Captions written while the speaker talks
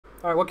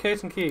Alright, what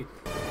case and key?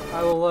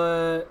 I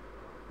will,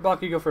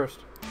 Brock, you go first.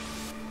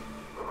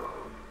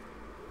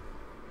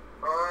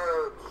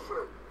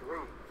 Shit, 3.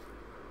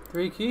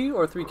 3 key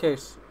or 3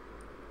 case?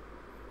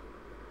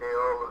 They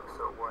all look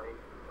so white.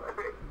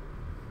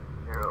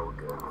 They're all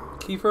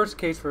good. Key first,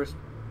 case first.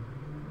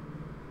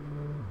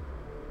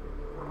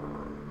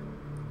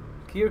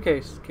 Key or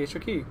case? Case or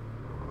key?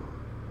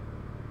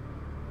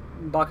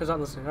 Baka's not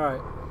listening.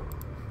 Alright.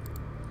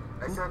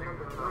 I said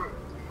number 3.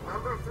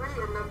 Number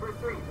 3 and number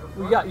 3.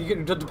 Well, yeah, you get,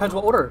 it depends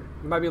what order.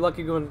 You might be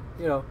lucky going,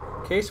 you know,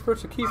 case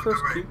first or key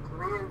first. Key.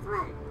 3 and 3.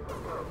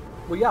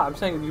 Well, yeah, I'm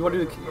saying you want to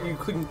do the key, you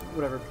click,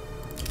 whatever.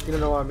 You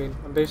don't know what I mean.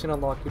 I'm basing on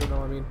lock. You don't know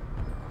what I mean.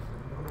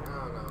 I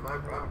don't know.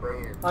 My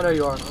brain is... I know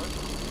you are.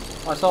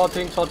 I saw a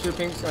pink, saw 2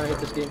 pinks, and I hit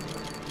this game.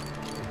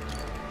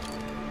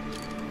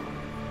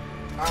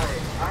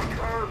 Alright,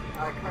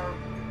 I come.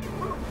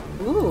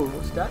 Ooh,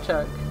 stat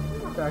check.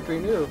 Factory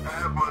new.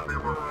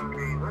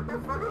 What the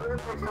fuck is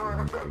this?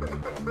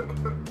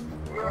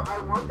 Yo, I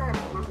want that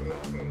blue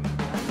AK.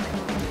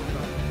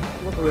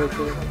 What the weird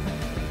thing.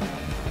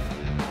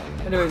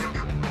 Anyways,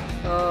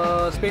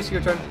 Spacey,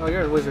 your turn. Oh,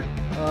 you're a wizard.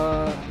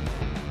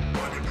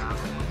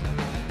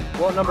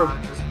 What number?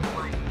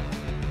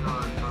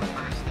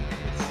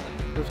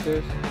 First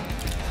case.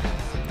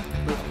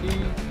 First key.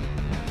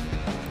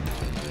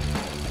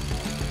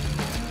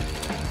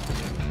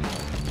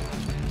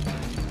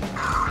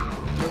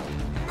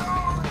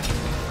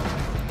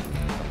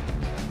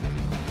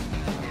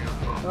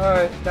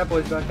 Alright, that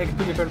boy's back. Hey,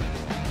 complete your turn.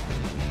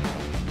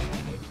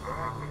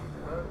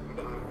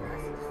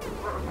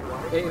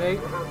 8 and 8.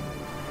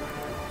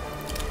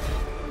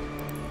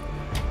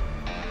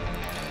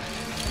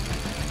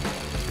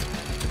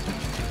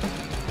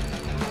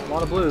 A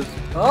lot of blues.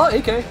 Oh,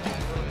 AK!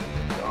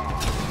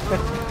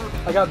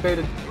 I got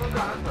baited.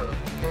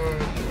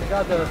 I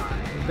got the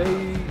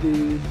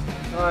baited.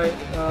 Alright,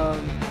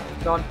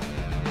 John.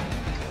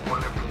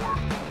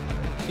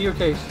 Key or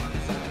case?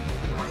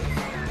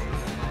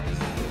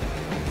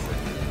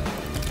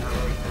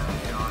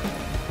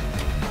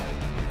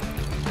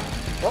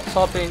 Oh,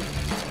 saw pink.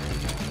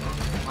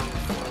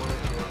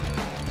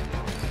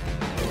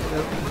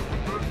 Yep.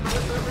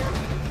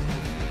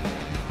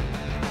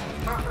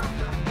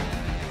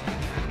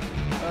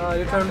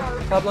 Your turn,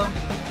 Pablo.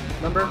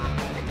 Number?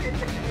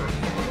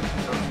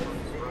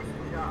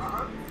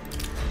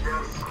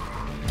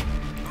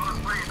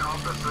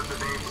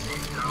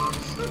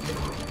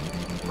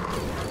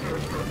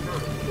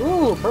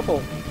 Ooh,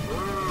 purple.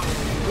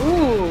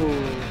 Ooh.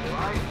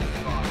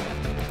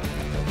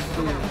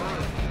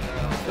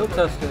 Skill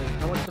testing.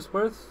 How much is this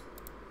worth?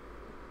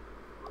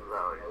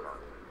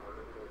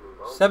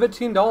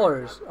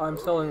 $17. I'm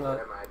selling that.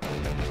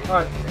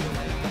 Alright.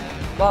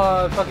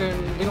 Fucking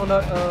Dingle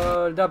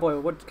Nut, that boy.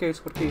 What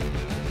case? What key?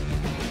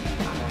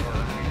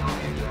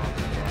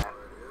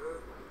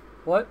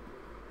 What?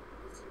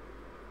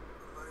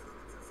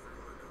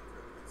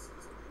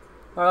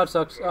 Alright, that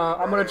sucks.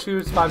 I'm gonna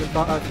choose 5 and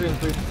 5, 3 and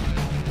 3.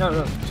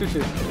 No, 2, 2. 2,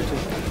 2.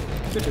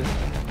 2, 2.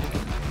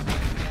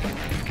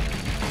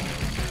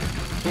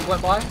 Pink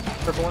went by,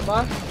 purple went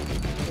by,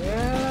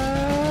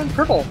 and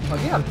purple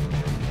again.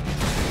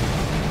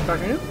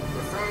 Factory new?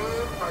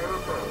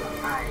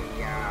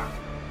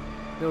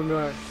 No,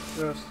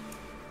 yes.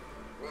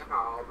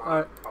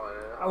 Alright,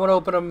 I want to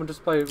open them and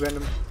just play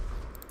random.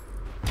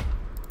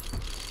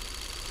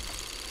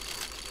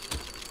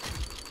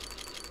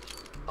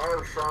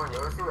 Oh, Sean, you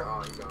wanna see the...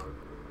 Oh, he's gone.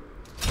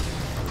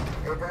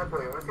 Hey, that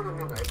boy, you wanna see the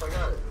new knife I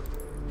got?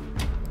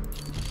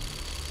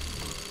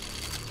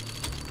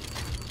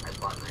 I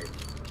bought knife.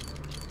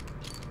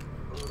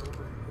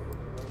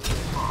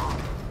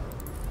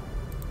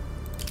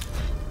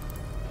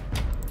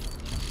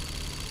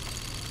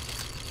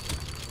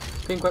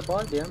 Pink wet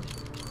ball, damn.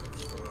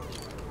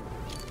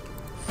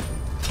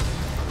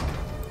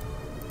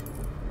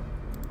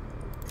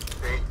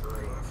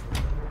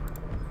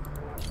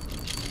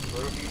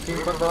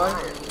 Pink wet ball.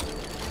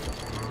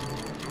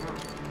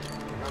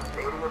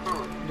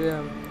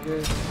 Damn,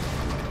 yeah.